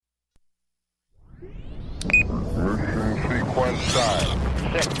for the start.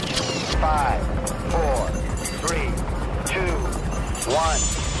 6, 5, 4, 3, 2, 1,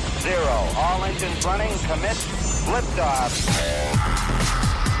 0. All engines running. Commit. Liftoff.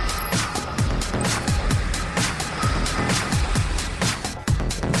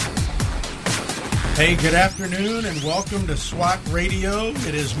 Hey, good afternoon and welcome to SWAT Radio.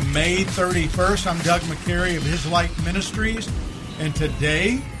 It is May 31st. I'm Doug McCary of His Light Ministries. And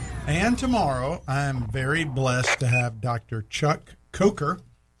today and tomorrow, I'm very blessed to have Dr. Chuck Coker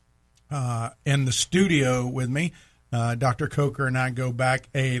in the studio with me. Dr. Coker and I go back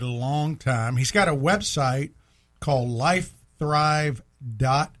a long time. He's got a website called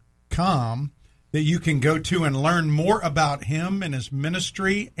lifethrive.com that you can go to and learn more about him and his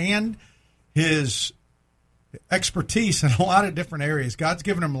ministry and his expertise in a lot of different areas. God's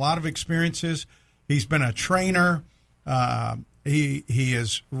given him a lot of experiences. He's been a trainer. He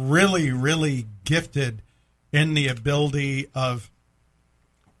is really, really gifted in the ability of,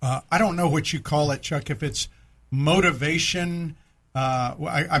 I don't know what you call it, Chuck, if it's motivation.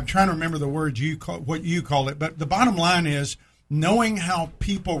 I'm trying to remember the word what you call it, but the bottom line is knowing how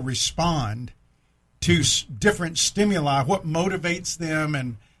people respond to different stimuli, what motivates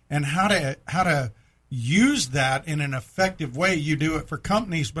them, and how to use that in an effective way. You do it for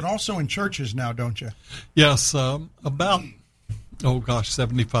companies, but also in churches now, don't you? Yes, about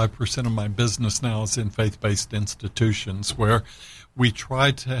 75% of my business now is in faith-based institutions where we try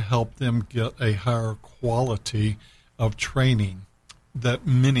to help them get a higher quality of training that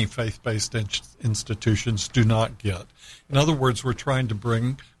many faith-based institutions do not get. In other words, we're trying to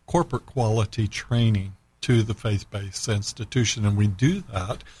bring corporate quality training to the faith-based institution, and we do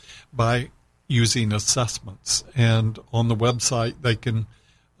that by using assessments. And on the website, they can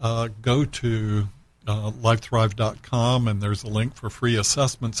go to lifethrive.com, and there's a link for free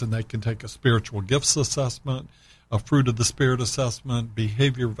assessments, and they can take a spiritual gifts assessment, a fruit of the Spirit assessment,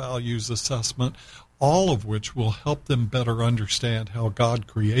 behavior values assessment, all of which will help them better understand how God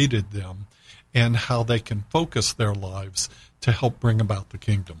created them and how they can focus their lives to help bring about the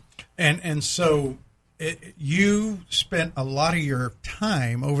kingdom. And so you spent a lot of your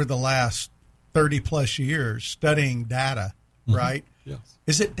time over the last 30-plus years studying data, right? Yes.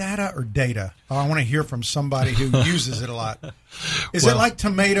 Is it data or data? Oh, I want to hear from somebody who uses it a lot. Is it like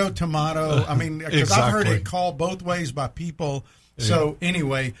tomato? I mean, because exactly. I've heard it called both ways by people. So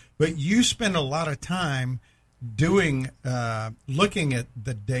anyway, but you spend a lot of time doing, looking at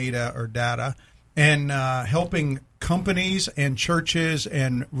the data or data and helping companies and churches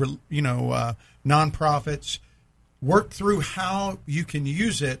and, nonprofits work through how you can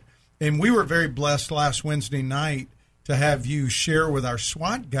use it. And we were very blessed last Wednesday night to have you share with our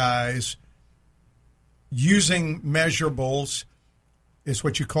SWAT guys using measurables, is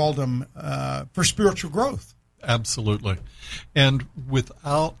what you called them, for spiritual growth. Absolutely. And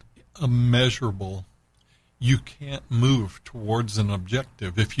without a measurable, you can't move towards an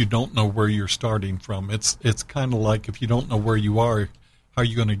objective if you don't know where you're starting from. It's kind of like if you don't know where you are, how are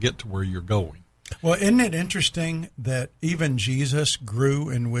you going to get to where you're going? Well, isn't it interesting that even Jesus grew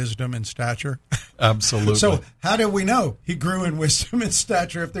in wisdom and stature? Absolutely. So how do we know he grew in wisdom and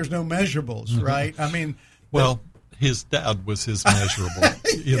stature if there's no measurables, right? I mean, well, his dad was his measurable,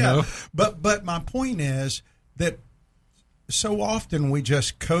 you know? But my point is that so often we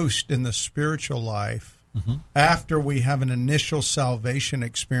just coast in the spiritual life. After we have an initial salvation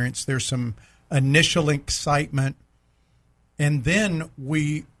experience, there's some initial excitement, and then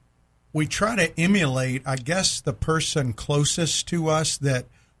we try to emulate, I guess, the person closest to us that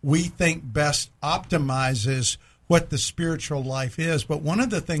we think best optimizes what the spiritual life is. But one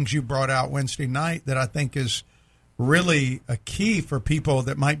of the things you brought out Wednesday night that I think is really a key for people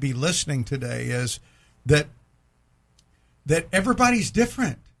that might be listening today is that everybody's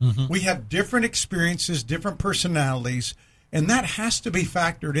different. We have different experiences, different personalities, and that has to be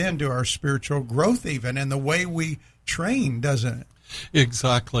factored into our spiritual growth even, and the way we train, doesn't it?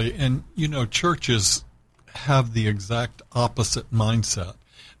 Exactly. And, churches have the exact opposite mindset.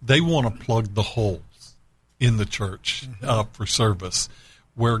 They want to plug the holes in the church for service,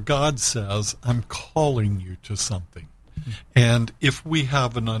 where God says, I'm calling you to something. And if we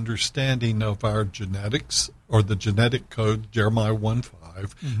have an understanding of our genetics or the genetic code, Jeremiah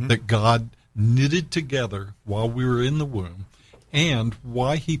 1:5, that God knitted together while we were in the womb, and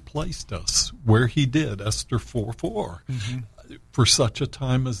why he placed us where he did, Esther 4:4, for such a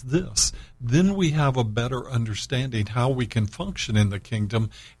time as this, then we have a better understanding how we can function in the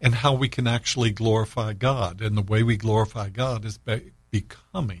kingdom and how we can actually glorify God. And the way we glorify God is by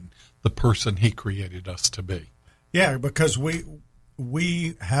becoming the person he created us to be. Yeah, because we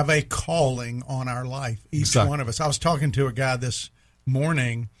we have a calling on our life, each Exactly. one of us. I was talking to a guy this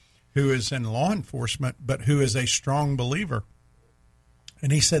morning who is in law enforcement, but who is a strong believer.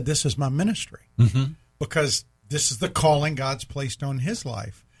 And he said, this is my ministry, because this is the calling God's placed on his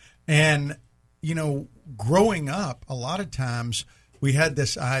life. And, you know, growing up, a lot of times we had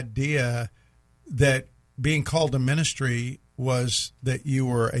this idea that being called to ministry was that you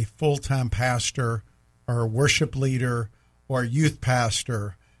were a full-time pastor or a worship leader or a youth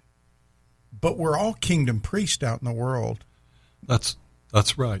pastor. But we're all kingdom priests out in the world. That's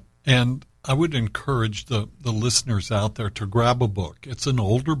right. And I would encourage the listeners out there to grab a book. It's an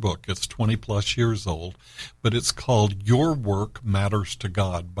older book. It's 20-plus years old, but it's called Your Work Matters to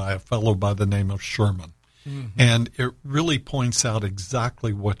God by a fellow by the name of Sherman. And it really points out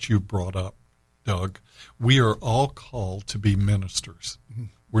exactly what you brought up, Doug. We are all called to be ministers.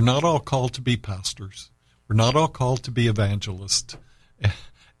 We're not all called to be pastors. We're not all called to be evangelists.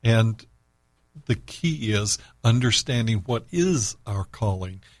 And the key is understanding what is our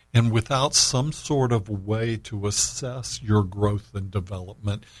calling. And without some sort of way to assess your growth and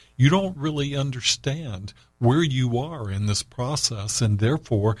development, you don't really understand where you are in this process. And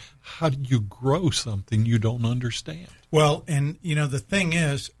therefore, how do you grow something you don't understand? Well, and, you know, the thing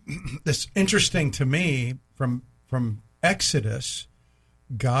is, it's interesting to me from Exodus,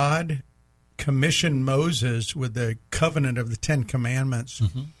 God commissioned Moses with the covenant of the Ten Commandments.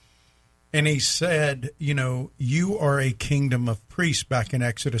 And he said, you know, you are a kingdom of priests back in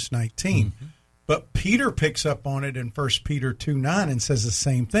Exodus 19. But Peter picks up on it in 1 Peter 2:9 and says the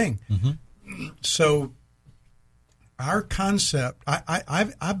same thing. So our concept,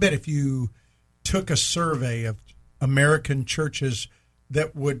 I bet if you took a survey of American churches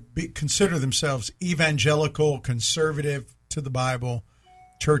that would consider themselves evangelical, conservative to the Bible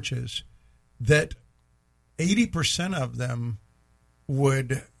churches, that 80% of them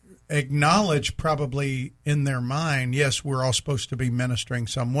would acknowledge probably in their mind, yes, we're all supposed to be ministering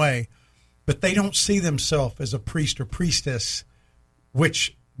some way, but they don't see themselves as a priest or priestess,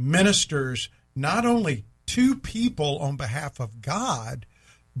 which ministers not only to people on behalf of God,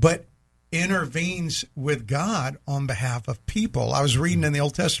 but intervenes with God on behalf of people. I was reading in the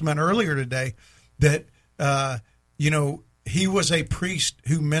Old Testament earlier today that, you know, he was a priest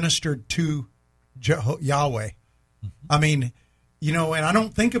who ministered to Yahweh. I mean, you know, and I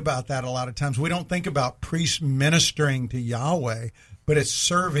don't think about that a lot of times. We don't think about priests ministering to Yahweh, but it's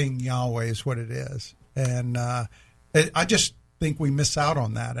serving Yahweh is what it is. And I just think we miss out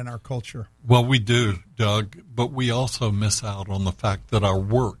on that in our culture. Well, we do, Doug, but we also miss out on the fact that our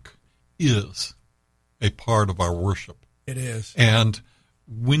work is a part of our worship. It is. And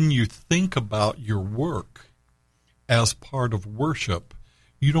when you think about your work as part of worship,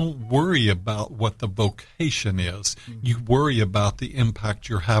 you don't worry about what the vocation is. You worry about the impact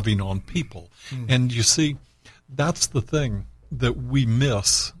you're having on people. And you see, that's the thing that we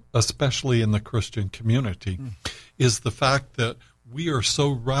miss, especially in the Christian community, is the fact that we are so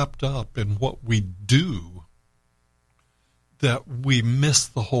wrapped up in what we do that we miss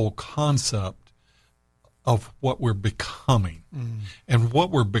the whole concept of what we're becoming. And what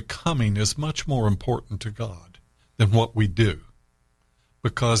we're becoming is much more important to God than what we do,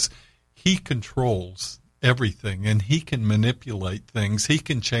 because he controls everything and he can manipulate things. He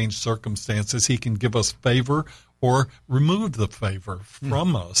can change circumstances. He can give us favor or remove the favor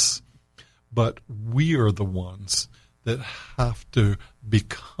from us. But we are the ones that have to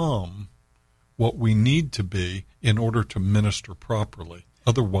become what we need to be in order to minister properly.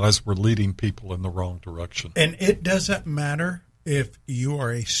 Otherwise, we're leading people in the wrong direction. And it doesn't matter if you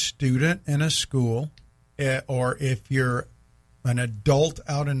are a student in a school or if you're an adult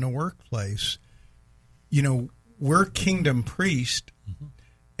out in the workplace. You know, we're kingdom priests.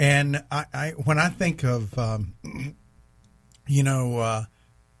 And I when I think of,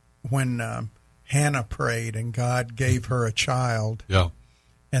 when Hannah prayed and God gave her a child. Yeah.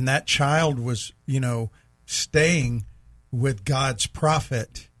 And that child was, staying with God's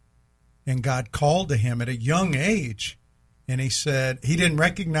prophet, and God called to him at a young age. And he said, he didn't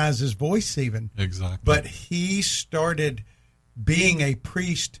recognize his voice even. Exactly. But he started being a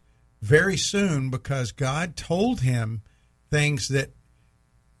priest very soon because God told him things that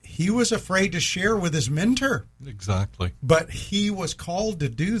he was afraid to share with his mentor. Exactly. But he was called to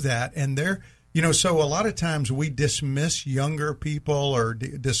do that. And so a lot of times we dismiss younger people or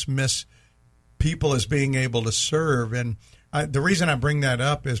dismiss people as being able to serve. And the reason I bring that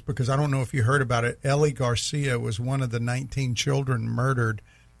up is because I don't know if you heard about it. Ellie Garcia was one of the 19 children murdered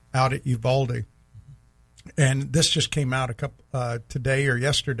out at Uvalde. And this just came out today or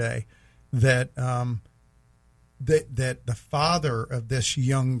yesterday that that the father of this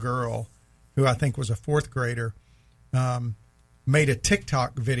young girl, who I think was a fourth grader, made a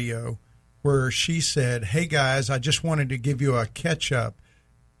TikTok video where she said, "Hey guys, I just wanted to give you a catch up.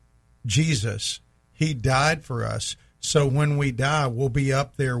 Jesus, he died for us. So when we die, we'll be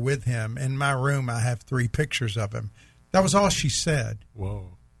up there with him. In my room, I have 3 pictures of him." That was all she said.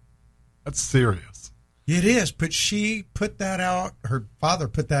 Whoa. That's serious. It is, but she put that out, her father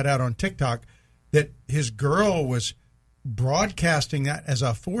put that out on TikTok, that his girl was broadcasting that as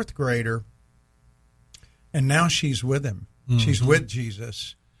a fourth grader, and now she's with him. Mm-hmm. She's with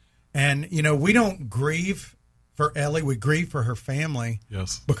Jesus. And, you know, we don't grieve for Ellie, we grieve for her family.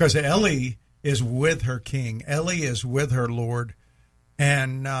 Yes. Because Ellie is with her king. Ellie is with her Lord.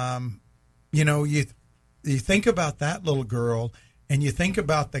 And, you know, you think about that little girl, and you think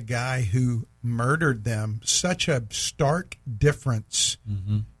about the guy who murdered them. Such a stark difference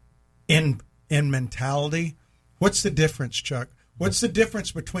in mentality. What's the difference, Chuck? What's the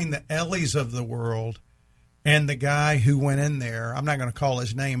difference between the Ellies of the world and the guy who went in there? I'm not going to call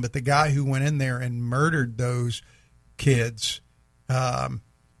his name, but the guy who went in there and murdered those kids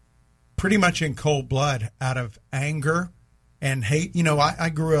pretty much in cold blood out of anger and hate. You know, I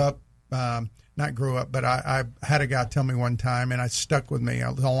grew up, not grew up, but I had a guy tell me one time, and it stuck with me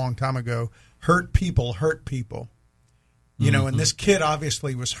a long time ago, hurt people hurt people. You know, and this kid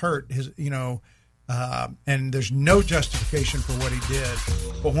obviously was hurt, and there's no justification for what he did.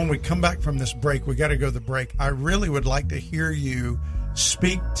 But when we come back from this break, we got to go to the break. I really would like to hear you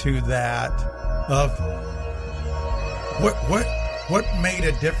speak to that of what made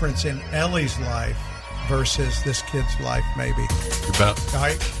a difference in Ellie's life versus this kid's life, maybe. You bet. All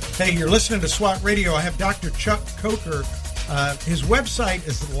right. Hey, you're listening to SWAT Radio. I have Dr. Chuck Coker. His website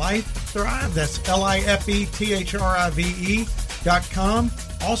is Life Thrive. That's LIFETHRIVE.com.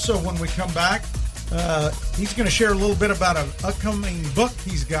 Also, when we come back, he's going to share a little bit about an upcoming book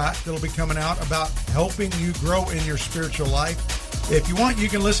he's got that'll be coming out about helping you grow in your spiritual life. If you want, you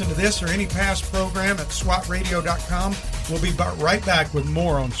can listen to this or any past program at SWATradio.com. We'll be right back with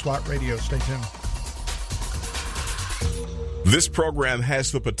more on SWAT Radio. Stay tuned. This program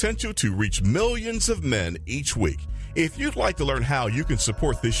has the potential to reach millions of men each week. If you'd like to learn how you can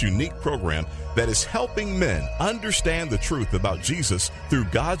support this unique program that is helping men understand the truth about Jesus through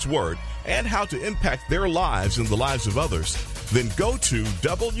God's Word and how to impact their lives and the lives of others, then go to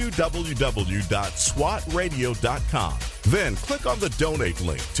www.swatradio.com. Then click on the donate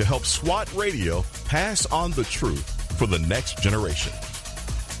link to help SWAT Radio pass on the truth for the next generation.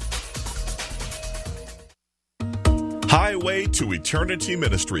 Highway to Eternity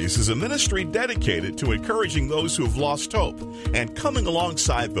Ministries is a ministry dedicated to encouraging those who have lost hope and coming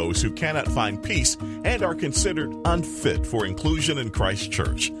alongside those who cannot find peace and are considered unfit for inclusion in Christ's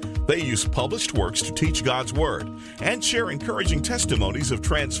church. They use published works to teach God's Word and share encouraging testimonies of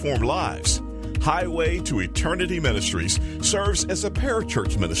transformed lives. Highway to Eternity Ministries serves as a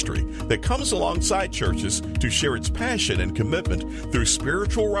parachurch ministry that comes alongside churches to share its passion and commitment through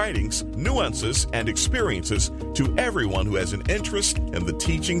spiritual writings, nuances, and experiences to everyone who has an interest in the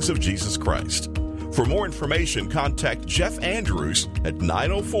teachings of Jesus Christ. For more information, contact Jeff Andrews at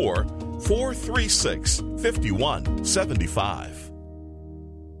 904-436-5175.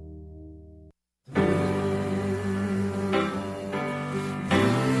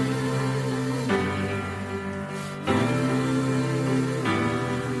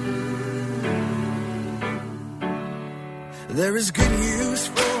 There is good news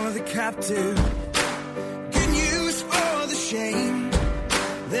for the captive, good news for the shame.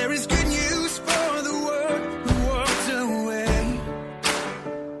 There is good news for the world who walked away.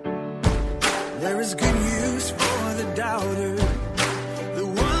 There is good news for the doubter, the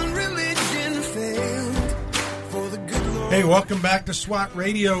one religion failed, for the good Lord. Hey, welcome back to SWAT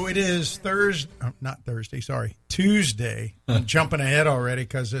Radio. It is Tuesday. I'm jumping ahead already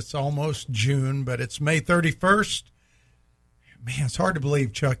because it's almost June, but it's May 31st. Man, it's hard to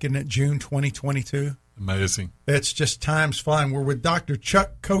believe, Chuck, isn't it? June 2022. Amazing. It's just time's flying. We're with Dr.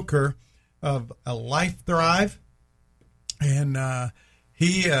 Chuck Coker of Life Thrive, and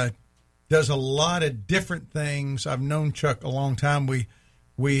he does a lot of different things. I've known Chuck a long time.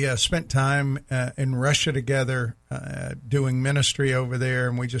 We spent time in Russia together doing ministry over there,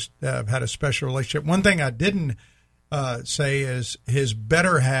 and we just had a special relationship. One thing I didn't say is his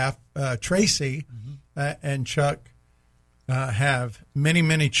better half, Tracy, and Chuck, have many,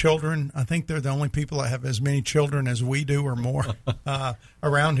 many children. I think they're the only people that have as many children as we do or more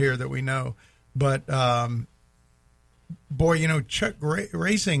around here that we know. But, boy, you know, Chuck,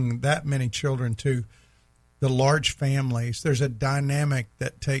 raising that many children too, the large families. There's a dynamic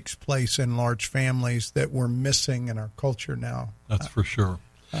that takes place in large families that we're missing in our culture now. That's for sure.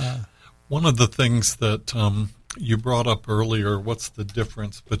 One of the things that you brought up earlier, what's the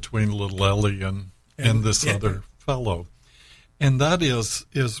difference between little Ellie and this other fellow? And that is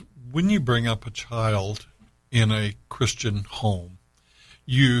when you bring up a child in a Christian home,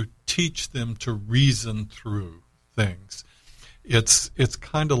 you teach them to reason through things. It's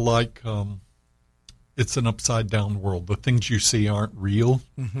kind of like it's an upside-down world. The things you see aren't real,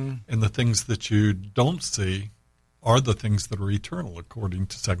 and the things that you don't see are the things that are eternal, according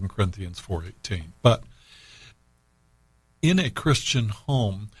to 2 Corinthians 4:18. But in a Christian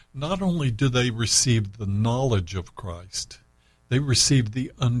home, not only do they receive the knowledge of Christ, they receive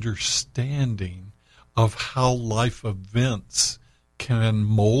the understanding of how life events can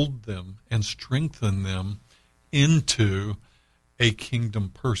mold them and strengthen them into a kingdom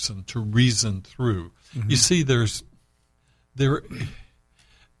person to reason through. You see, there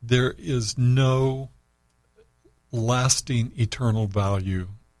is no lasting eternal value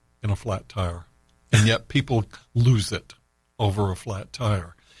in a flat tire, and yet people lose it over a flat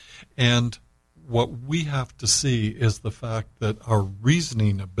tire. And what we have to see is the fact that our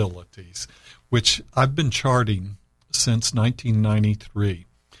reasoning abilities, which I've been charting since 1993,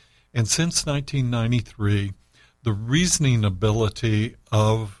 and since 1993, the reasoning ability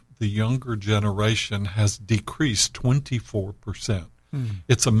of the younger generation has decreased 24%.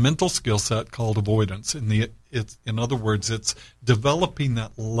 It's a mental skill set called avoidance. In other words, it's developing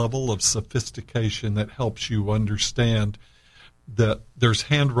that level of sophistication that helps you understand that there's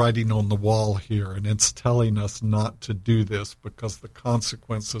handwriting on the wall here, and it's telling us not to do this because the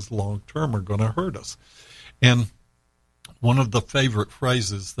consequences long term are going to hurt us. And one of the favorite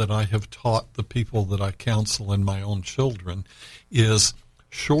phrases that I have taught the people that I counsel and my own children is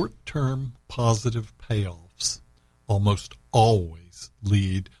short-term positive payoffs almost always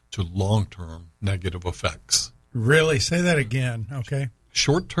lead to long-term negative effects. Really? Say that again, okay?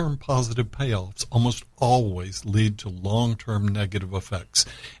 Short-term positive payoffs almost always lead to long-term negative effects.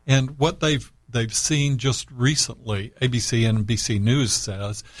 And what they've seen just recently, ABC and NBC News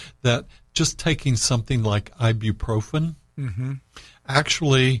says that just taking something like ibuprofen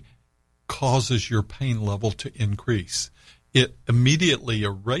actually causes your pain level to increase. It immediately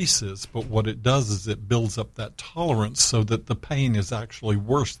erases, but what it does is it builds up that tolerance so that the pain is actually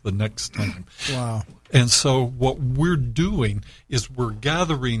worse the next time. Wow. And so what we're doing is we're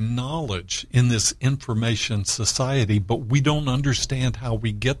gathering knowledge in this information society, but we don't understand how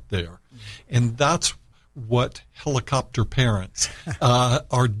we get there. And that's what helicopter parents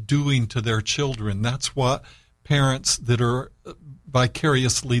are doing to their children. That's what parents that are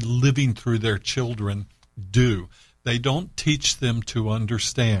vicariously living through their children do. They don't teach them to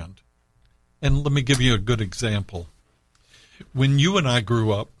understand. And let me give you a good example. When you and I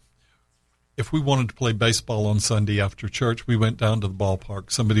grew up, if we wanted to play baseball on Sunday after church, we went down to the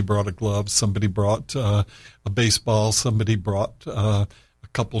ballpark. Somebody brought a glove, somebody brought a baseball, somebody brought a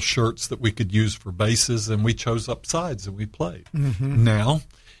couple shirts that we could use for bases, and we chose up sides and we played. Now,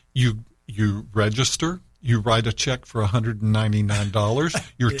 you register. You write a check for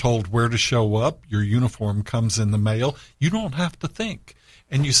 $199. You're told where to show up. Your uniform comes in the mail. You don't have to think.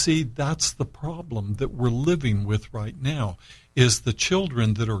 And you see, that's the problem that we're living with right now, is the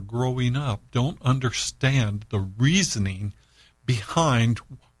children that are growing up don't understand the reasoning behind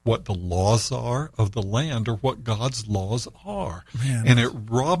what the laws are of the land or what God's laws are. Man. And it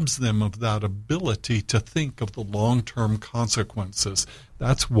robs them of that ability to think of the long-term consequences.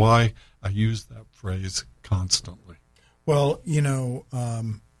 That's why I use that phrase constantly. Well,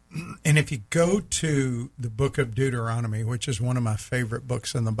 and if you go to the book of Deuteronomy, which is one of my favorite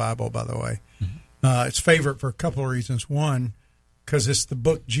books in the Bible, by the way, it's favorite for a couple of reasons. One, because it's the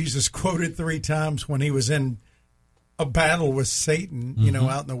book Jesus quoted 3 times when he was in a battle with Satan,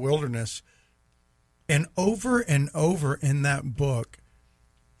 out in the wilderness. And over in that book,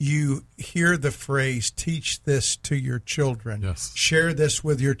 you hear the phrase, teach this to your children. Yes. Share this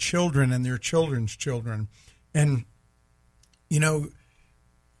with your children and their children's children. And,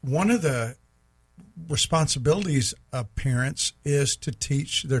 one of the responsibilities of parents is to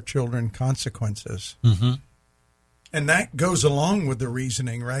teach their children consequences. And that goes along with the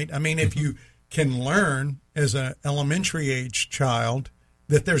reasoning, right? I mean, if you can learn as an elementary age child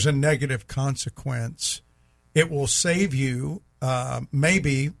that there's a negative consequence, it will save you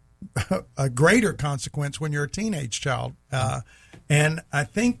maybe a greater consequence when you're a teenage child. And I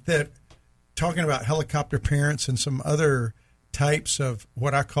think that talking about helicopter parents and some other types of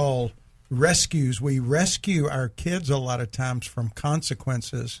what I call rescues. We rescue our kids a lot of times from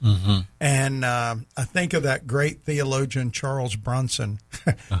consequences. And I think of that great theologian Charles Bronson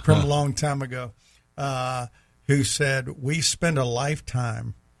from a long time ago, who said, we spend a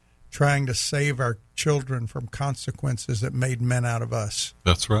lifetime trying to save our children from consequences that made men out of us.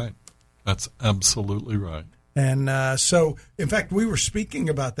 That's right. That's absolutely right. And so, in fact, we were speaking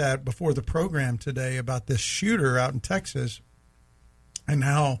about that before the program today, about this shooter out in Texas and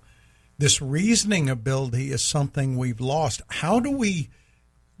how this reasoning ability is something we've lost. How do we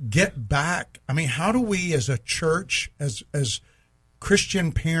get back? I mean, how do we as a church, as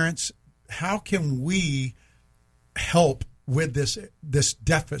Christian parents, how can we help with this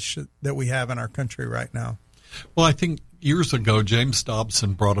deficit that we have in our country right now? Well, I think years ago, James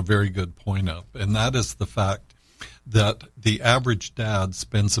Dobson brought a very good point up, and that is the fact that the average dad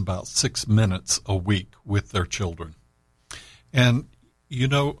spends about 6 minutes a week with their children. And, you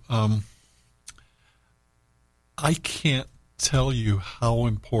know, I can't tell you how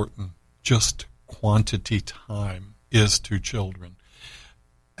important just quantity time is to children.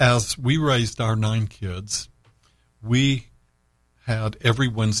 As we raised our 9 kids, we had every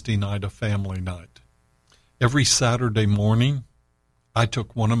Wednesday night a family night. Every Saturday morning, I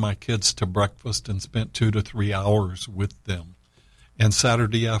took one of my kids to breakfast and spent 2 to 3 hours with them. And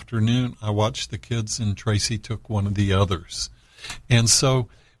Saturday afternoon, I watched the kids and Tracy took one of the others. And so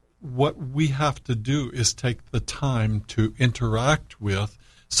what we have to do is take the time to interact with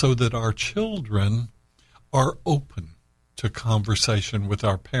so that our children are open to conversation with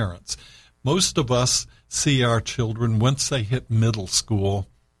our parents. Most of us see our children, once they hit middle school,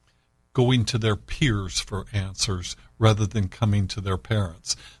 going to their peers for answers rather than coming to their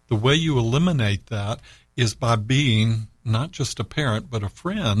parents. The way you eliminate that is by being not just a parent, but a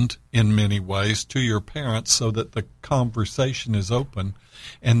friend in many ways to your parents so that the conversation is open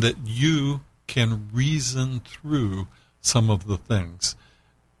and that you can reason through some of the things.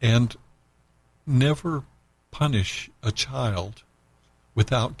 And never punish a child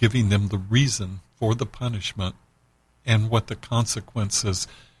without giving them the reason for the punishment and what the consequences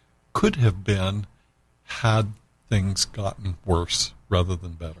could have been had things gotten worse rather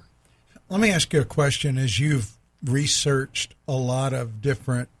than better. Let me ask you a question. As you've researched a lot of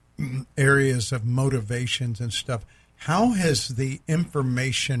different areas of motivations and stuff, how has the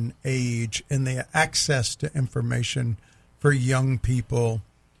information age and the access to information for young people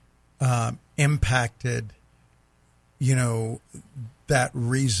impacted, that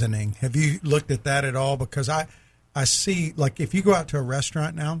reasoning? Have you looked at that at all? Because I see, like, if you go out to a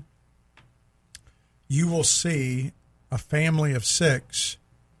restaurant now, you will see a family of 6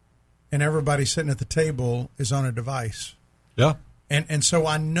 and everybody sitting at the table is on a device. Yeah. And so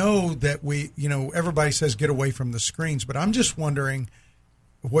I know that everybody says get away from the screens, but I'm just wondering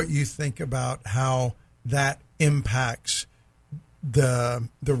what you think about how that impacts the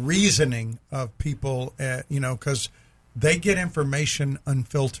reasoning of people, because they get information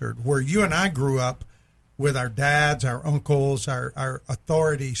unfiltered. Where you and I grew up with our dads, our uncles, our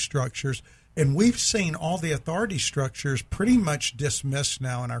authority structures, and we've seen all the authority structures pretty much dismissed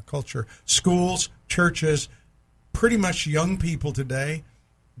now in our culture. Schools, churches, pretty much young people today,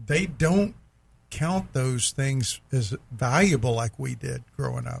 they don't count those things as valuable like we did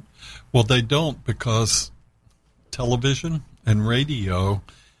growing up. Well, they don't, because television and radio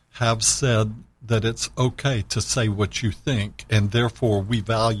have said that it's okay to say what you think, and therefore we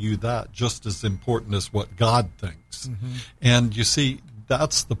value that just as important as what God thinks. Mm-hmm. And you see,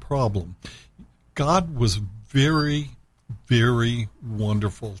 that's the problem. God was very, very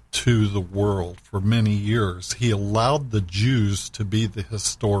wonderful to the world for many years. He allowed the Jews to be the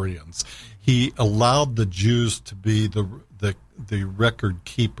historians. He allowed the Jews to be the record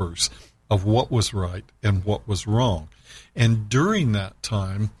keepers of what was right and what was wrong. And during that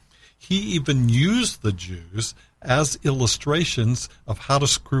time, he even used the Jews as illustrations of how to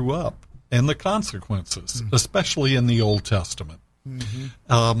screw up and the consequences, mm-hmm. especially in the Old Testament,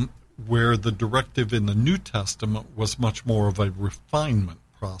 mm-hmm. Where the directive in the New Testament was much more of a refinement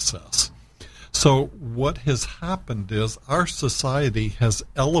process. So what has happened is our society has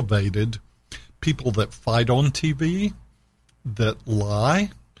elevated people that fight on TV, that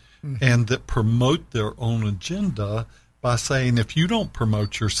lie, mm-hmm. and that promote their own agenda by saying, if you don't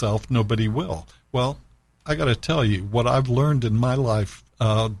promote yourself, nobody will. Well, I got to tell you, what I've learned in my life,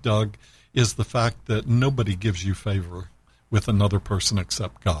 Doug, is the fact that nobody gives you favor with another person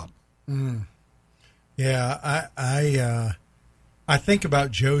except God. Mm. Yeah, I think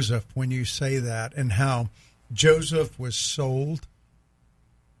about Joseph when you say that, and how Joseph was sold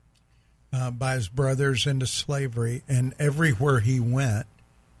by his brothers into slavery, and everywhere he went,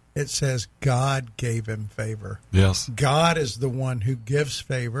 it says God gave him favor. Yes. God is the one who gives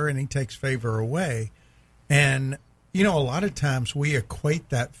favor, and he takes favor away. And, you know, a lot of times we equate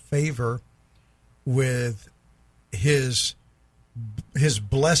that favor with his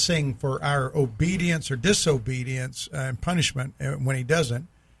blessing for our obedience or disobedience and punishment when he doesn't.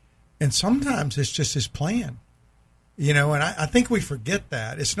 And sometimes it's just his plan, you know, and I think we forget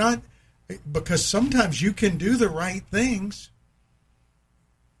that. It's not because sometimes you can do the right things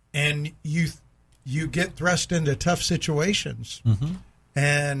and you get thrust into tough situations. Mm-hmm.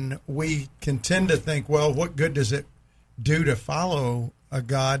 And we can tend to think, well, what good does it do to follow a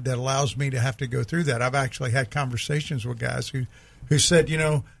God that allows me to have to go through that? I've actually had conversations with guys who said, you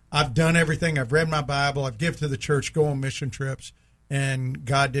know, I've done everything. I've read my Bible. I've given to the church, go on mission trips, and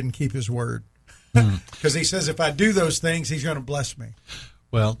God didn't keep his word. Because he says if I do those things, he's going to bless me.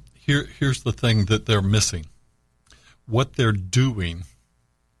 Well, here's the thing that they're missing. What they're doing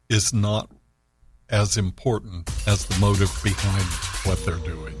is not as important as the motive behind what they're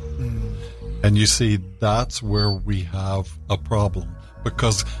doing. And you see, that's where we have a problem,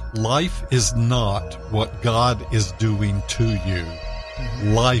 because life is not what God is doing to you.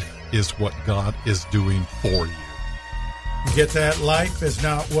 Life is what God is doing for you. You get that? Life is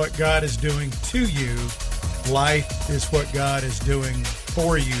not what God is doing to you. Life is what God is doing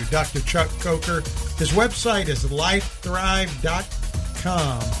for you. Dr. Chuck Coker, his website is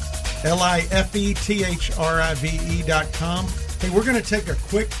lifethrive.com, lifethrive.com. Hey, we're going to take a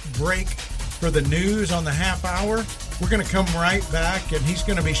quick break for the news on the half hour. We're going to come right back, and he's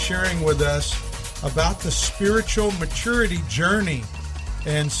going to be sharing with us about the spiritual maturity journey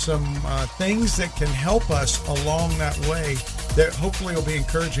and some things that can help us along that way that hopefully will be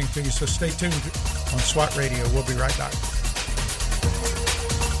encouraging to you. So stay tuned on SWAT Radio. We'll be right back.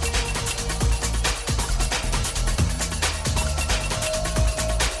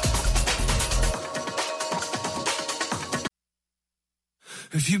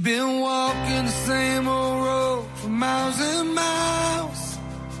 If you've been walking the same old road for miles and miles,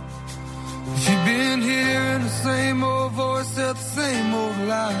 if you've been hearing the same old voice at the same old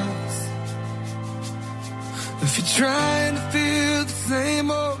lies, if you're trying to fill the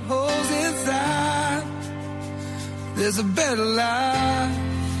same old holes inside, there's a better life.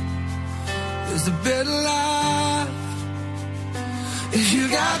 There's a better life. If you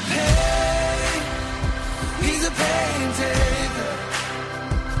got pain, he's a pain taker.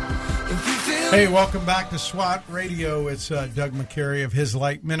 Hey, welcome back to SWAT Radio. It's Doug McCary of His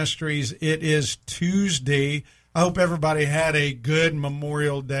Light Ministries. It is Tuesday. I hope everybody had a good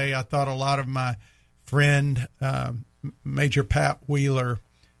Memorial Day. I thought a lot of my friend, Major Pat Wheeler,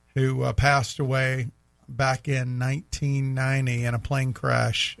 who passed away back in 1990 in a plane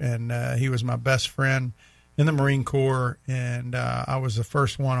crash, and he was my best friend in the Marine Corps, and I was the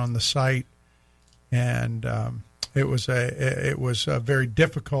first one on the site, and it was a very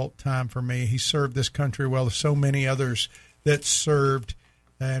difficult time for me. He served this country well. There's so many others that served.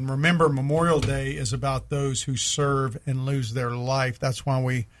 And remember, Memorial Day is about those who serve and lose their life. That's why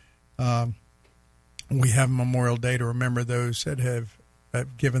we have Memorial Day, to remember those that have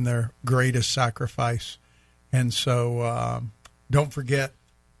given their greatest sacrifice. And so don't forget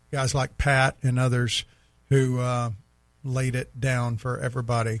guys like Pat and others who laid it down for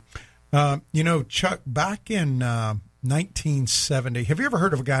everybody. You know, Chuck, back in 1970, have you ever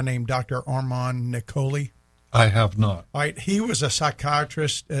heard of a guy named Dr. Armand Nicoli? I have not. All right, he was a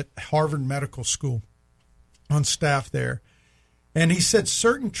psychiatrist at Harvard Medical School on staff there. And he said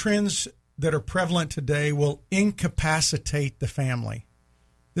certain trends that are prevalent today will incapacitate the family.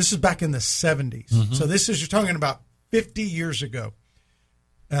 This is back in the 70s. Mm-hmm. So you're talking about 50 years ago.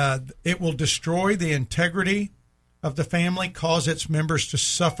 It will destroy the integrity of the family, cause its members to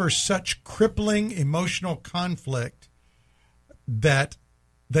suffer such crippling emotional conflict that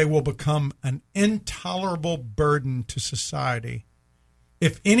they will become an intolerable burden to society.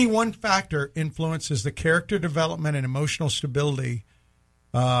 If any one factor influences the character development and emotional stability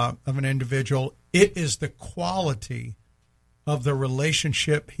of an individual, it is the quality of the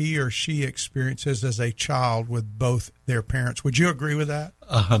relationship he or she experiences as a child with both their parents. Would you agree with that?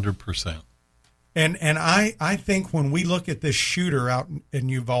 100%. And I think when we look at this shooter out in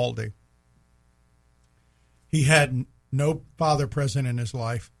Uvalde, he had no father present in his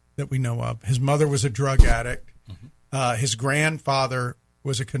life that we know of. His mother was a drug addict. Mm-hmm. His grandfather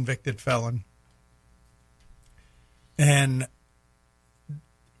was a convicted felon. And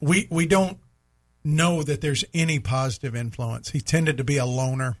we don't know that there's any positive influence. He tended to be a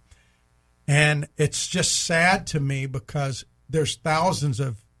loner. And it's just sad to me because there's thousands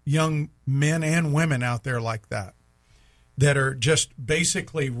of young men and women out there like that that are just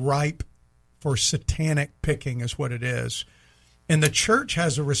basically ripe for satanic picking is what it is. And the church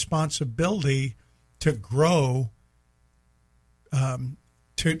has a responsibility to grow,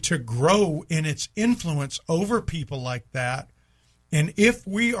 to grow in its influence over people like that. And if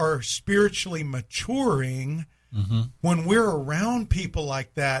we are spiritually maturing, when we're around people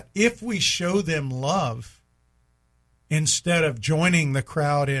like that, if we show them love instead of joining the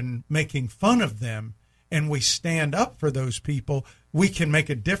crowd in making fun of them, and we stand up for those people, we can make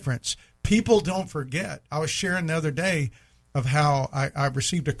a difference. People don't forget. I was sharing the other day of how I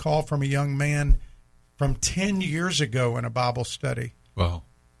received a call from a young man from 10 years ago in a Bible study. Wow.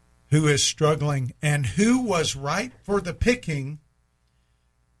 Who is struggling and who was ripe for the picking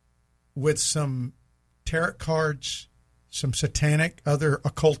with some tarot cards, some satanic, other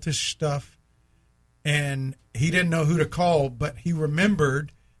occultist stuff. And he didn't know who to call, but he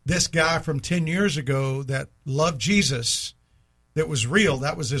remembered this guy from 10 years ago that loved Jesus, that was real.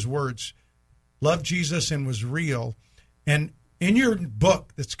 That was his words. Loved Jesus and was real. And in your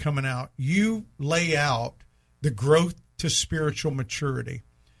book that's coming out, you lay out the growth to spiritual maturity.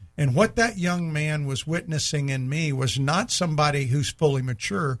 And what that young man was witnessing in me was not somebody who's fully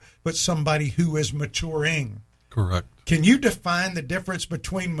mature, but somebody who is maturing. Correct. Can you define the difference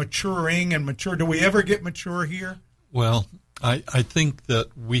between maturing and mature? Do we ever get mature here? Well, I think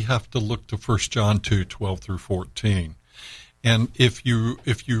that we have to look to 1 John 2:12 through 14. And if you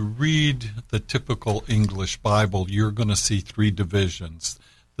read the typical English Bible, you're going to see three divisions: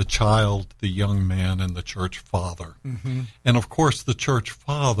 the child, the young man, and the church father. Mm-hmm. And of course, the church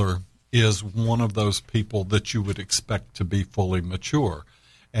father is one of those people that you would expect to be fully mature.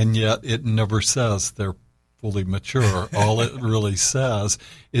 And yet it never says they're fully mature. All it really says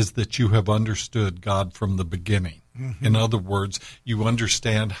is that you have understood God from the beginning. Mm-hmm. In other words, you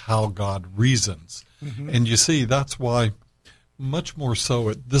understand how God reasons. Mm-hmm. And you see, that's why much more so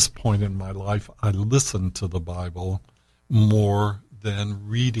at this point in my life, I listen to the Bible more than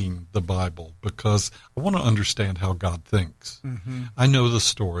reading the Bible, because I want to understand how God thinks. Mm-hmm. I know the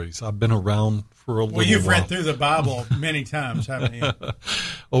stories. I've been around for a little while. Well, you've read through the Bible many times, haven't you?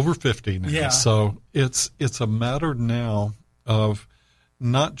 Over 50 now. Yeah. So it's a matter now of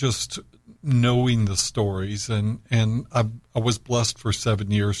not just knowing the stories, and I was blessed for 7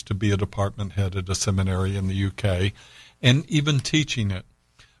 years to be a department head at a seminary in the UK, and even teaching it.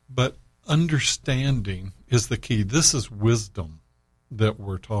 But understanding is the key. This is wisdom that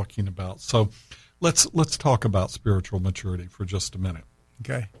we're talking about. So let's talk about spiritual maturity for just a minute.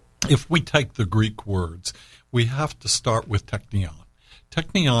 Okay. If we take the Greek words, we have to start with teknion.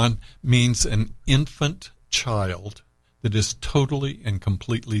 Teknion means an infant child that is totally and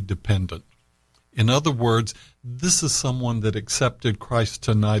completely dependent. In other words, this is someone that accepted Christ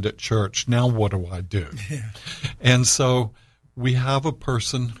tonight at church. Now what do I do? Yeah. And so we have a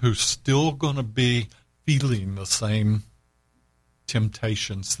person who's still going to be feeling the same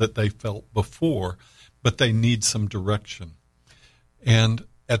temptations that they felt before, but they need some direction. And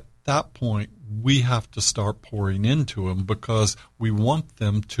at that point, we have to start pouring into them, because we want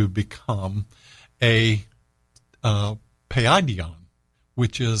them to become a paidion,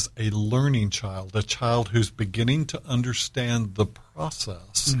 which is a learning child, a child who's beginning to understand the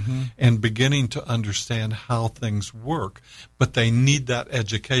process and beginning to understand how things work. But they need that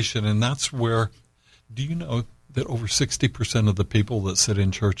education, and that's where, do you know that over 60% of the people that sit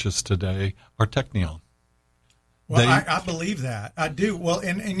in churches today are teknion? Well, I believe that. I do. Well,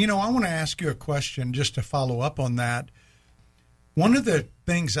 and you know, I want to ask you a question just to follow up on that. One of the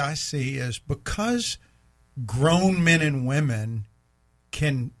things I see is because grown men and women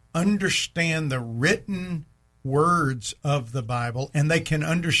can understand the written words of the Bible, and they can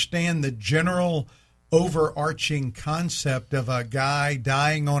understand the general overarching concept of a guy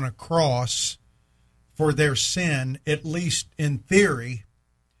dying on a cross for their sin, at least in theory.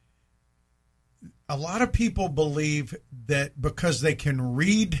 A lot of people believe that because they can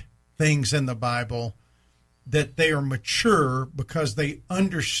read things in the Bible, that they are mature because they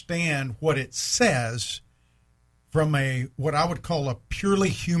understand what it says from a what I would call a purely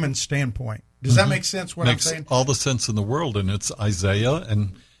human standpoint. Does that make sense, what Makes I'm saying? All the sense in the world, and it's Isaiah,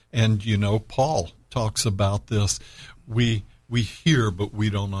 and you know, Paul talks about this. We hear, but we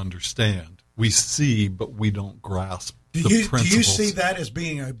don't understand. We see, but we don't grasp the principles. Do you see that as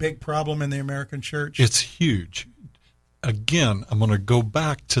being a big problem in the American church? It's huge. Again, I'm going to go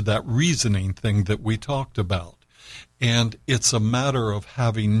back to that reasoning thing that we talked about. And it's a matter of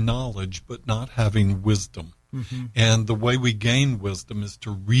having knowledge, but not having wisdom. Mm-hmm. And the way we gain wisdom is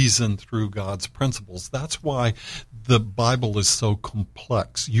to reason through God's principles. That's why the Bible is so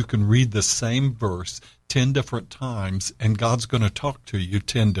complex. You can read the same verse 10 different times, and God's going to talk to you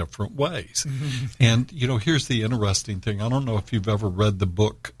 10 different ways. And, here's the interesting thing. I don't know if you've ever read the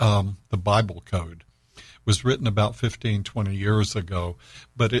book, The Bible Code. It was written about 15, 20 years ago,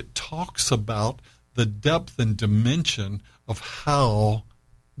 but it talks about the depth and dimension of how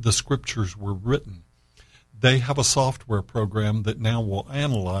the scriptures were written. They have a software program that now will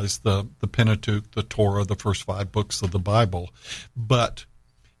analyze the Pentateuch, the Torah, the first 5 books of the Bible. But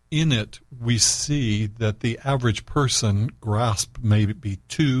in it, we see that the average person grasps maybe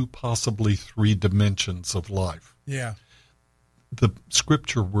 2, possibly 3 dimensions of life. Yeah. The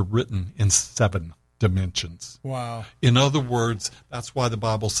scripture were written in 7 dimensions. Wow. In other words, that's why the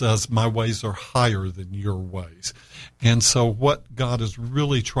Bible says, my ways are higher than your ways. And so what God is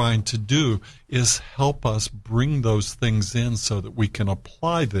really trying to do is help us bring those things in so that we can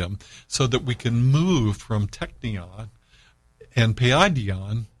apply them, so that we can move from teknion and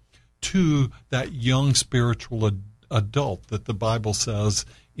paidion to that young spiritual adult that the Bible says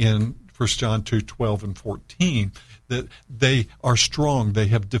in 1 John 2:12 and 14, that they are strong, they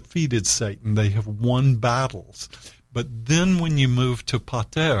have defeated Satan, they have won battles. But then when you move to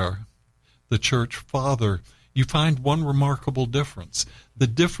pater, the church father, you find one remarkable difference. The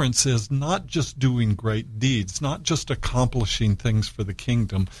difference is not just doing great deeds, not just accomplishing things for the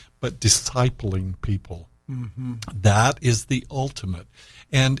kingdom, but discipling people. Mm-hmm. That is the ultimate.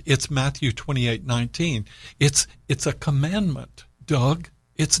 And it's Matthew 28:19. It's a commandment, Doug.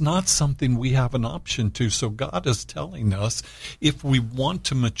 It's not something we have an option to. So God is telling us if we want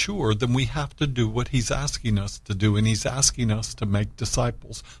to mature, then we have to do what he's asking us to do. And he's asking us to make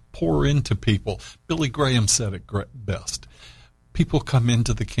disciples, pour into people. Billy Graham said it best. People come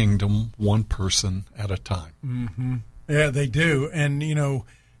into the kingdom one person at a time. Mm-hmm. Yeah, they do. And,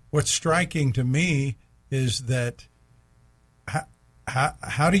 what's striking to me is that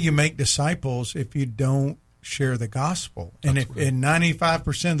how do you make disciples if you don't share the gospel? And if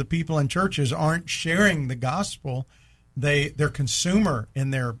 95% of the people in churches aren't sharing the gospel, they're consumer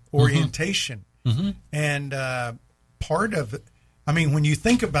in their orientation. Mm-hmm. And part of it, when you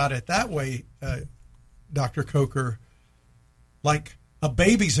think about it that way, Dr. Coker, like a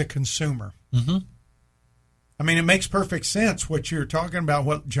baby's a consumer. Mm-hmm. It makes perfect sense what you're talking about,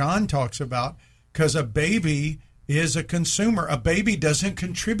 what John talks about, because a baby is a consumer. A baby doesn't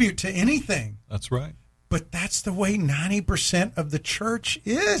contribute to anything. That's right. But that's the way 90% of the church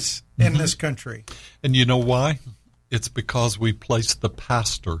is in this country. And you know why? It's because we place the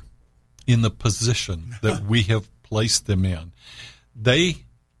pastor in the position that we have placed them in. They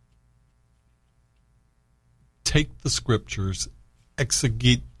take the scriptures,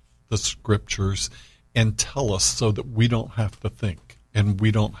 exegete the scriptures, and tell us so that we don't have to think and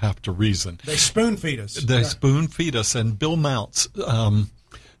we don't have to reason. They spoon feed us. They spoon feed us. And Bill Mounts,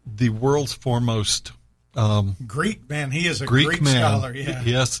 the world's foremost Greek man, he is a Greek scholar. Yeah.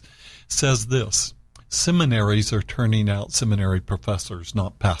 Yes, says this: seminaries are turning out seminary professors,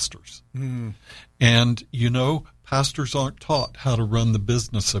 not pastors. Mm. And pastors aren't taught how to run the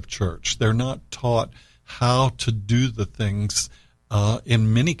business of church. They're not taught how to do the things,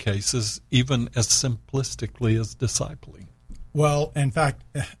 in many cases, even as simplistically as discipling. Well, in fact,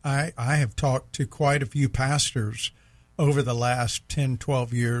 I have talked to quite a few pastors over the last 10,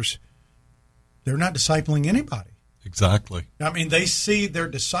 12 years. They're not discipling anybody. Exactly. They see their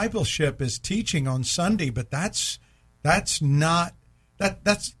discipleship as teaching on Sunday, but that's not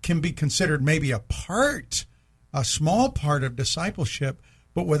that can be considered maybe a small part of discipleship,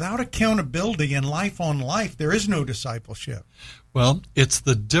 but without accountability and life on life, there is no discipleship. Well, it's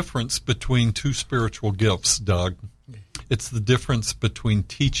the difference between 2 spiritual gifts, Doug. It's the difference between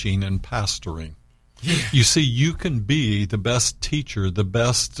teaching and pastoring. Yeah. You see, you can be the best teacher, the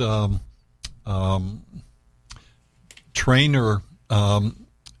best trainer,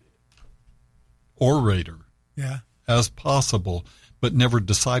 orator as possible, but never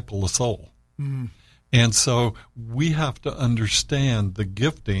disciple a soul. Mm. And so we have to understand the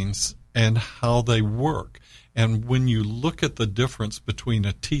giftings and how they work. And when you look at the difference between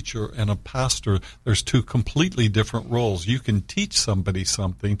a teacher and a pastor, there's 2 completely different roles. You can teach somebody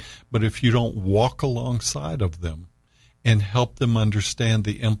something, but if you don't walk alongside of them and help them understand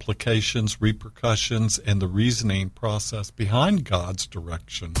the implications, repercussions, and the reasoning process behind God's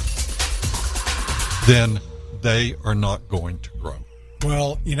direction, then they are not going to grow.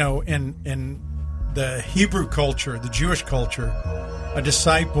 Well, in the Hebrew culture, the Jewish culture, a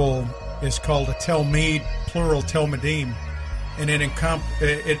disciple is called a Talmid, plural Talmidim, and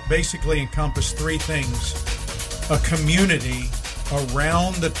it basically encompassed 3 things: a community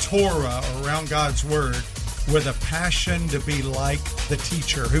around the Torah, around God's Word, with a passion to be like the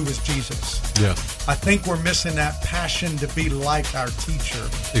teacher, who was Jesus. Yeah. I think we're missing that passion to be like our teacher.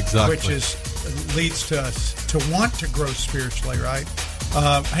 Exactly. Which leads to us to want to grow spiritually, right?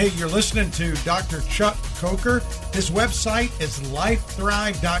 Hey, you're listening to Dr. Chuck Coker. His website is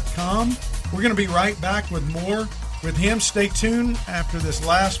lifethrive.com. We're going to be right back with more with him. Stay tuned. After this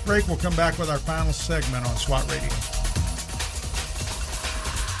last break, we'll come back with our final segment on SWAT Radio.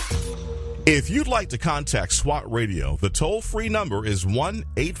 If you'd like to contact SWAT Radio, the toll-free number is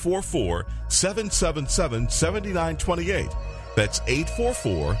 1-844-777-7928. That's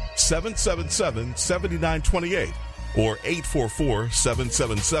 844-777-7928 or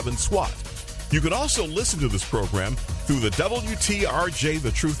 844-777-SWAT. You can also listen to this program through the WTRJ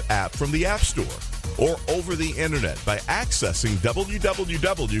The Truth app from the App Store or over the internet by accessing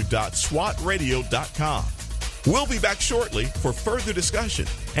www.swatradio.com. We'll be back shortly for further discussion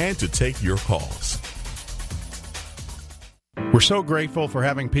and to take your calls. We're so grateful for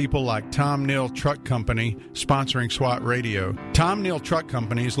having people like Tom Neal Truck Company sponsoring SWAT Radio. Tom Neal Truck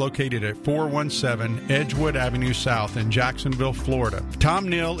Company is located at 417 Edgewood Avenue South in Jacksonville, Florida. Tom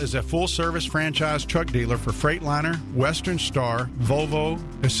Neal is a full-service franchise truck dealer for Freightliner, Western Star, Volvo,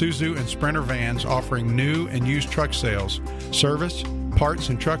 Isuzu, and Sprinter vans, offering new and used truck sales, service, parts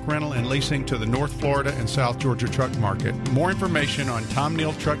and truck rental and leasing to the North Florida and South Georgia truck market. More information on Tom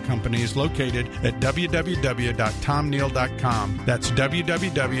Neal Truck Company is located at www.tomneal.com. That's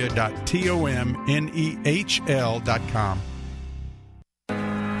www.tomnehl.com.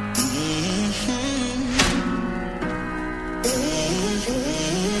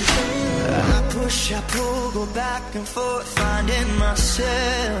 I push, I pull, go back and forth, finding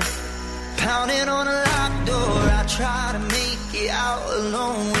myself. Pounding on a locked door, I try to make it out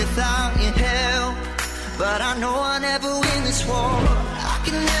alone without your help. But I know I'll never win this war. I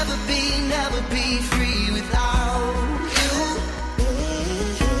can never be free without you.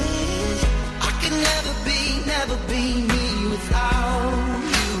 I can never be me without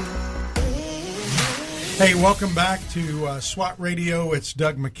you. Hey, welcome back to SWAT Radio. It's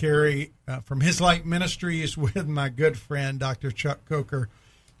Doug McCary from His Light Ministries with my good friend, Dr. Chuck Coker.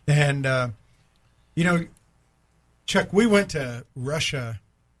 And, Chuck, we went to Russia,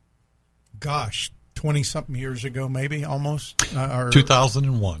 20-something years ago, maybe, almost.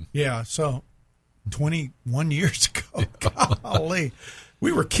 2001. Yeah, so 21 years ago. Golly.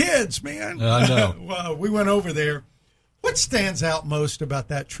 We were kids, man. I know. Well, we went over there. What stands out most about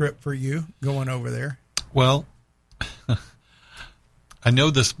that trip for you, going over there? Well, I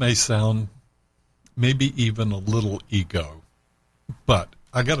know this may sound maybe even a little ego, but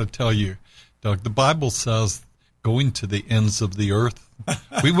I got to tell you, Doug, the Bible says going to the ends of the earth.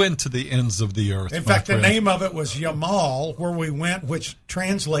 We went to the ends of the earth. In fact, the name of it was Yamal, where we went, which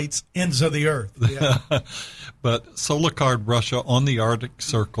translates ends of the earth. Yeah. But Solikard, Russia, on the Arctic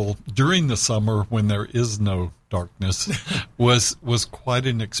Circle during the summer when there is no darkness was quite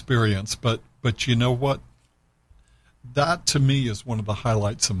an experience. But you know what? That to me is one of the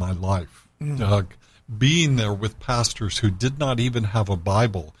highlights of my life, Doug. Being there with pastors who did not even have a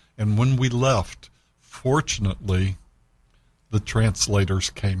Bible. And when we left, fortunately, the translators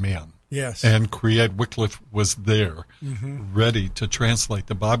came in. Yes. And Create Wycliffe was there, ready to translate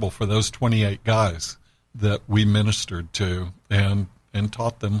the Bible for those 28 guys that we ministered to and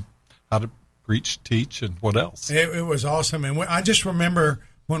taught them how to preach, teach, and what else. It was awesome. And I just remember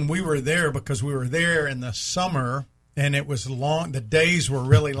when we were there, because we were there in the summer, and it was long. The days were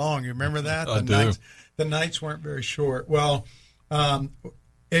really long. You remember that? I do. The nights weren't very short. Well,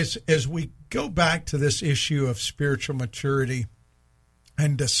 as we go back to this issue of spiritual maturity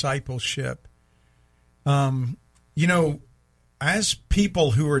and discipleship, as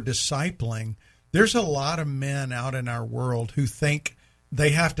people who are discipling, there's a lot of men out in our world who think they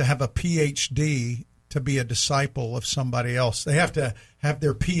have to have a PhD to be a disciple of somebody else. They have to have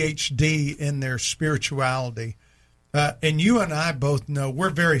their PhD in their spirituality. And you and I both know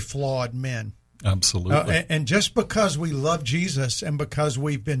we're very flawed men. Absolutely. And just because we love Jesus and because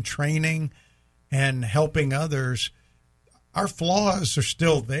we've been training and helping others, our flaws are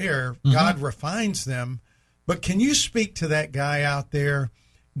still there. God refines them. But can you speak to that guy out there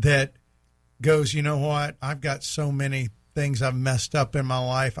that goes, you know what, I've got so many things I've messed up in my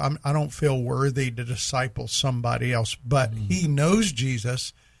life. I don't feel worthy to disciple somebody else. But he knows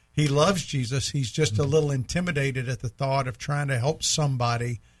Jesus. He loves Jesus. He's just a little intimidated at the thought of trying to help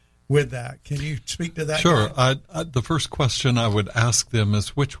somebody with that. Can you speak to that? Sure. The first question I would ask them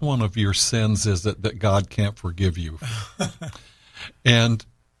is, which one of your sins is it that God can't forgive you? And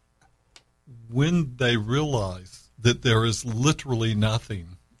when they realize that there is literally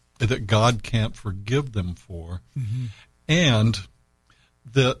nothing that God can't forgive them for, and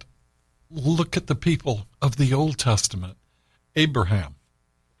that look at the people of the Old Testament. Abraham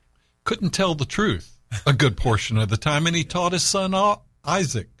couldn't tell the truth a good portion of the time, and he taught his son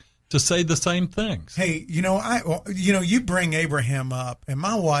Isaac to say the same things. Hey, you bring Abraham up, and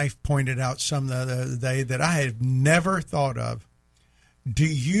my wife pointed out some the other day that I had never thought of. Do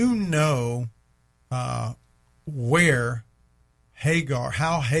you know how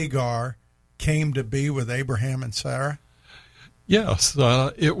Hagar came to be with Abraham and Sarah? Yes,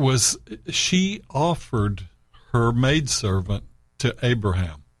 it was, she offered her maidservant to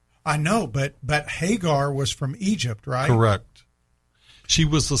Abraham. I know, but Hagar was from Egypt, right? Correct. She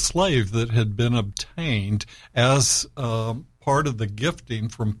was a slave that had been obtained as part of the gifting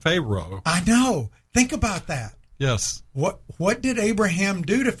from Pharaoh. I know. Think about that. Yes. What did Abraham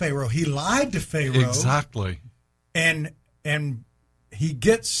do to Pharaoh? He lied to Pharaoh. Exactly. And he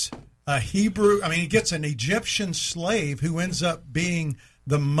gets he gets an Egyptian slave who ends up being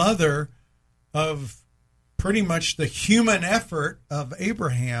the mother of pretty much the human effort of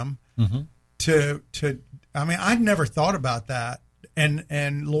Abraham I'd never thought about that.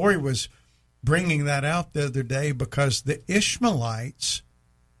 And Lori was bringing that out the other day because the Ishmaelites,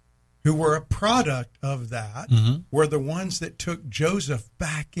 who were a product of that, were the ones that took Joseph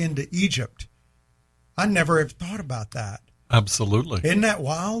back into Egypt. I never have thought about that. Absolutely. Isn't that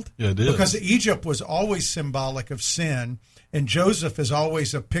wild? Yeah, it is. Because Egypt was always symbolic of sin, and Joseph is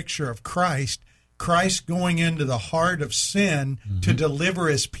always a picture of Christ going into the heart of sin to deliver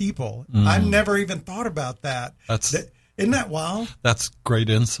his people. I've never even thought about that. Isn't that wild? That's great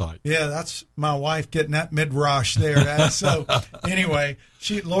insight. Yeah, that's my wife getting that midrash there. So anyway,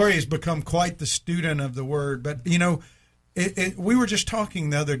 Lori has become quite the student of the Word. But, we were just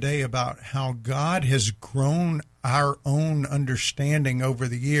talking the other day about how God has grown our own understanding over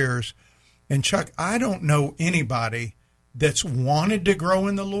the years. And, Chuck, I don't know anybody that's wanted to grow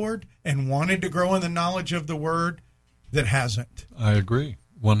in the Lord and wanted to grow in the knowledge of the Word that hasn't. I agree,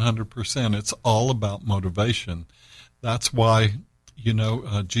 100%. It's all about motivation. That's why,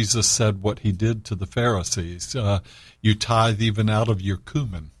 Jesus said what he did to the Pharisees. You tithe even out of your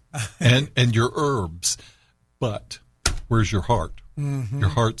cumin and your herbs, but where's your heart? Your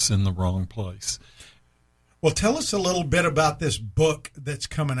heart's in the wrong place. Well, tell us a little bit about this book that's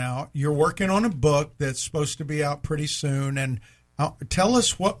coming out. You're working on a book that's supposed to be out pretty soon, and tell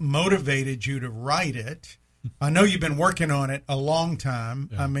us what motivated you to write it. I know you've been working on it a long time.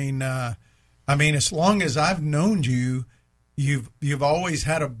 Yeah. I mean, as long as I've known you, you've always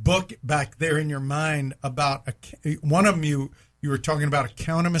had a book back there in your mind about one of them. You were talking about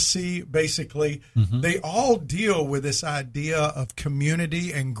accountancy. Basically, they all deal with this idea of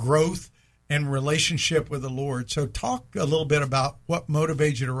community and growth and relationship with the Lord. So talk a little bit about what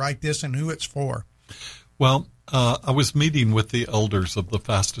motivated you to write this and who it's for. Well, I was meeting with the elders of the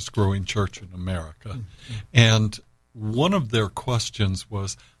fastest growing church in America, and one of their questions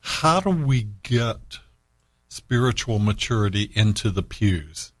was, how do we get spiritual maturity into the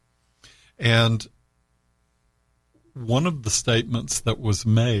pews? And one of the statements that was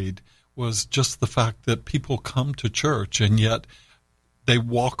made was just the fact that people come to church and yet they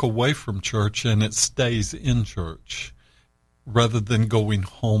walk away from church and it stays in church rather than going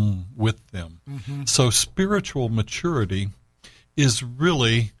home with them. So spiritual maturity is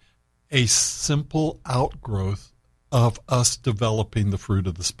really a simple outgrowth of us developing the fruit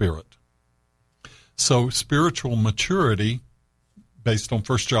of the Spirit. So spiritual maturity, based on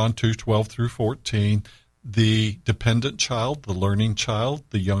 1 John 2:12 through 14, the dependent child, the learning child,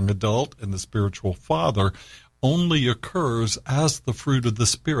 the young adult, and the spiritual father only occurs as the fruit of the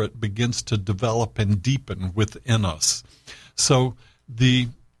Spirit begins to develop and deepen within us. So the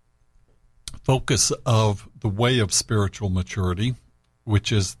focus of the Way of Spiritual Maturity,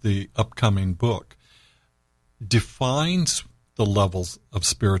 which is the upcoming book, defines the levels of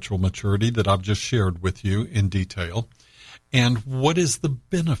spiritual maturity that I've just shared with you in detail, and what is the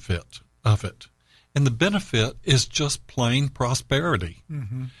benefit of it. And the benefit is just plain prosperity.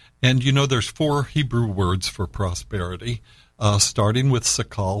 And there's 4 Hebrew words for prosperity, starting with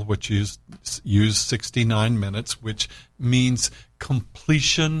sakal, which use 69 minutes, which means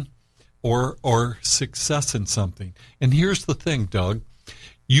completion or success in something. And here's the thing, Doug.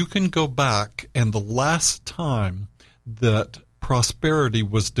 You can go back, and the last time that prosperity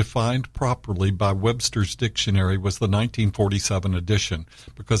was defined properly by Webster's Dictionary was the 1947 edition,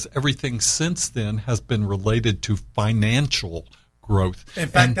 because everything since then has been related to financial growth. In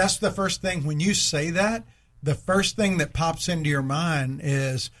fact, that's the first thing. When you say that, the first thing that pops into your mind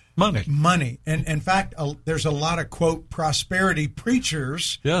is money. And in fact, there's a lot of, quote, prosperity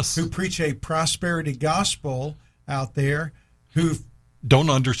preachers Yes. who preach a prosperity gospel out there who don't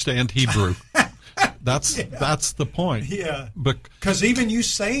understand Hebrew. That's the point. Yeah. Because even you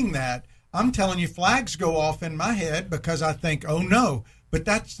saying that, I'm telling you, flags go off in my head because I think, oh, no, but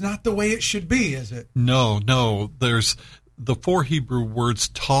that's not the way it should be, is it? No. There's the 4 Hebrew words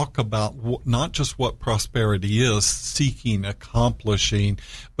talk about not just what prosperity is, seeking, accomplishing,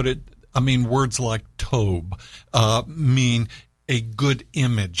 but words like tob mean a good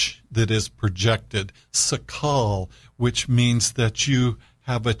image that is projected. Sakal, which means that you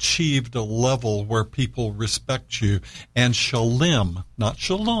have achieved a level where people respect you. And shalem, not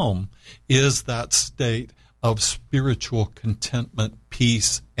shalom, is that state of spiritual contentment,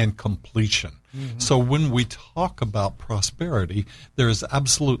 peace, and completion. Mm-hmm. So when we talk about prosperity, there is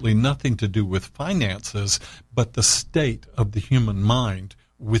absolutely nothing to do with finances, but the state of the human mind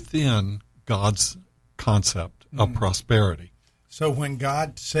within God's concept of prosperity. So when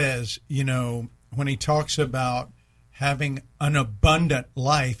God says, when he talks about having an abundant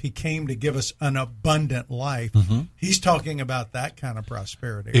life, he came to give us an abundant life. Mm-hmm. He's talking about that kind of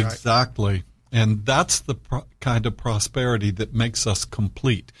prosperity, right? Exactly. And that's the kind of prosperity that makes us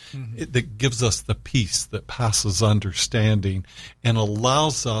complete, that gives us the peace that passes understanding and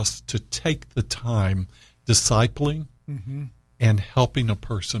allows us to take the time discipling and helping a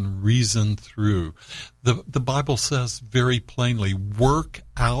person reason through. The Bible says very plainly, work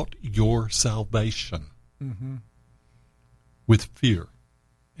out your salvation with fear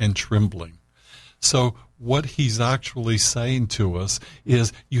and trembling. So what he's actually saying to us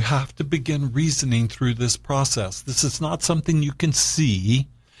is you have to begin reasoning through this process. This is not something you can see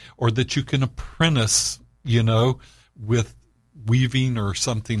or that you can apprentice, with weaving or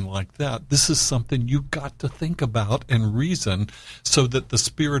something like that. This is something you've got to think about and reason so that the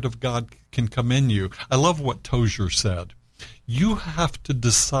Spirit of God can come in you. I love what Tozer said. You have to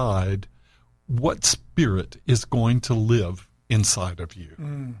decide what spirit is going to live inside of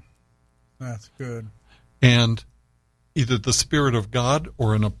you. That's good. And either the Spirit of God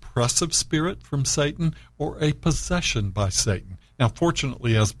or an oppressive spirit from Satan or a possession by Satan. Now,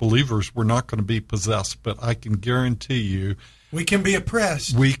 fortunately, as believers, we're not going to be possessed, but I can guarantee you we can be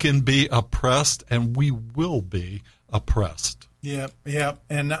oppressed. We can be oppressed, and we will be oppressed. Yep.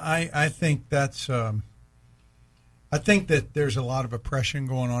 And I think that's I think that there's a lot of oppression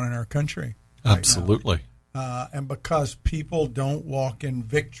going on in our country. Absolutely. And because people don't walk in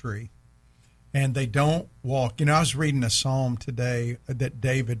victory, and they don't walk. I was reading a psalm today that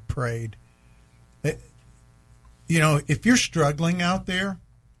David prayed. If you're struggling out there,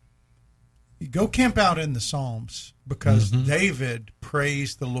 you go camp out in the Psalms because David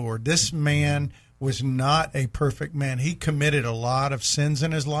praised the Lord. This man was not a perfect man. He committed a lot of sins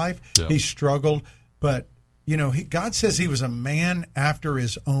in his life. Yeah. He struggled, but God says he was a man after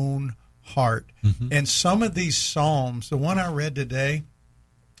his own heart. And some of these Psalms, the one I read today,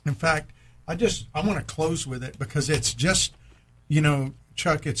 in fact, I want to close with it because it's just,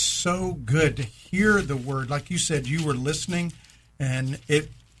 Chuck, it's so good to hear the word. Like you said, you were listening, and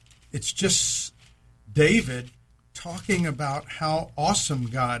it's just David talking about how awesome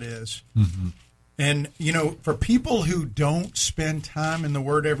God is. And, for people who don't spend time in the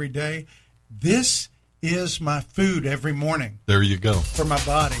Word every day, this is my food every morning. There you go. For my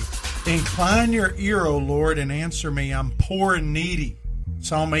body. Incline your ear, O Lord, and answer me. I'm poor and needy.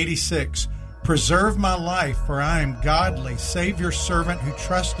 Psalm 86. Preserve my life, for I am godly. Save your servant who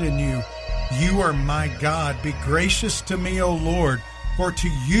trusts in you. You are my God. Be gracious to me, O Lord, for to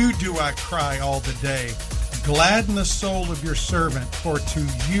you do I cry all the day. Gladden the soul of your servant, for to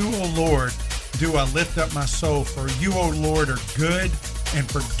you, O Lord, do I lift up my soul. For you, O Lord, are good and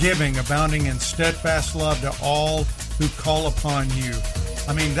forgiving, abounding in steadfast love to all who call upon you.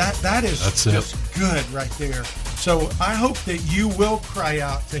 I mean, that is just good right there. So I hope that you will cry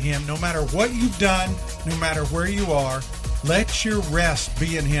out to him no matter what you've done, no matter where you are. Let your rest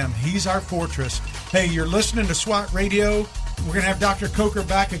be in him. He's our fortress. Hey, you're listening to SWAT Radio. We're going to have Dr. Coker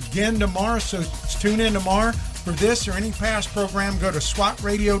back again tomorrow, so tune in tomorrow. For this or any past program, go to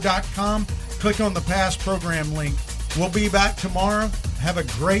swatradio.com, click on the past program link. We'll be back tomorrow. Have a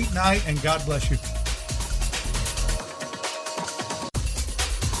great night, and God bless you.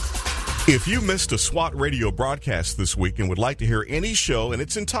 If you missed a SWAT Radio broadcast this week and would like to hear any show in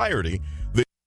its entirety,